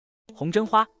红针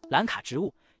花，蓝卡植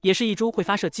物，也是一株会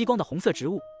发射激光的红色植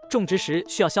物。种植时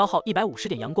需要消耗150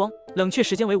点阳光，冷却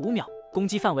时间为5秒，攻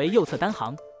击范围右侧单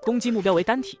行，攻击目标为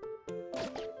单体。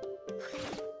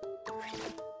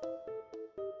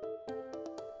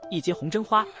一阶红针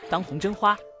花，当红针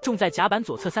花种在甲板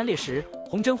左侧3列时，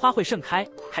红针花会盛开，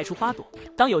开出花朵。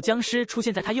当有僵尸出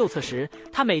现在它右侧时，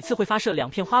它每次会发射2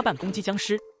片花瓣攻击僵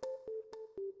尸。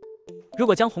如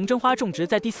果将红针花种植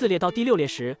在第4列到第6列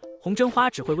时，红针花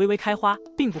只会微微开花，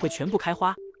并不会全部开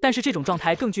花，但是这种状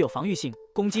态更具有防御性，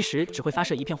攻击时只会发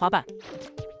射1片花瓣。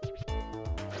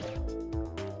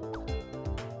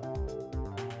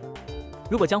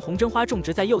如果将红针花种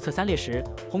植在右侧3列时，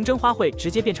红针花会直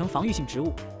接变成防御性植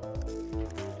物。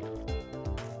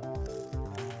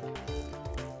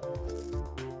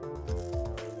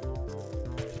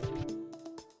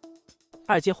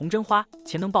2阶红针花，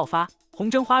潜能爆发。红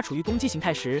针花处于攻击形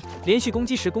态时，连续攻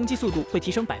击时攻击速度会提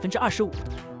升25%。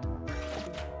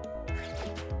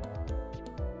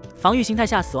防御形态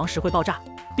下死亡时会爆炸，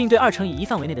并对2乘以1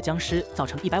范围内的僵尸造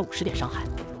成150点伤害。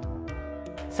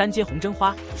3阶红针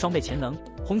花，双倍潜能。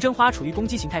红针花处于攻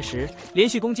击形态时，连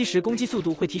续攻击时攻击速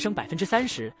度会提升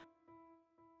30%。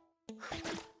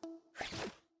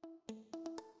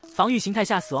防御形态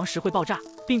下死亡时会爆炸，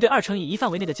并对2乘以1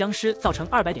范围内的僵尸造成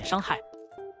200点伤害。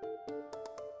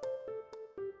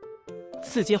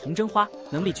4阶红针花，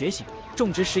能力觉醒，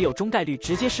种植时有中概率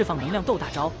直接释放能量斗大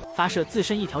招，发射自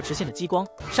身一条直线的激光，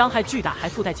伤害巨大，还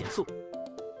附带减速。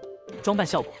装扮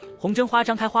效果：红针花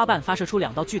张开花瓣，发射出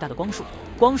2道巨大的光束，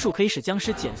光束可以使僵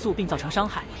尸减速并造成伤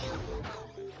害。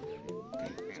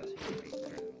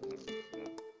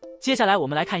接下来我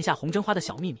们来看一下红针花的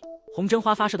小秘密：红针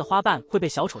花发射的花瓣会被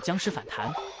小丑僵尸反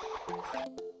弹。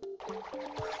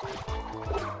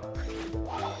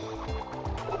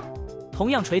同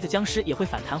样，锤子僵尸也会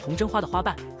反弹红针花的花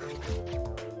瓣。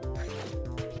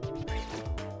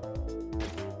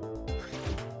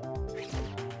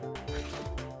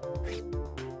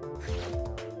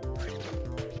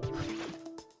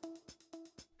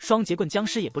双节棍僵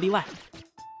尸也不例外。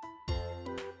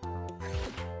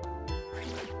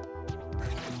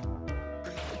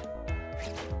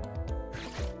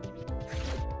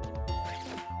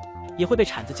也会被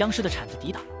铲子僵尸的铲子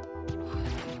抵挡。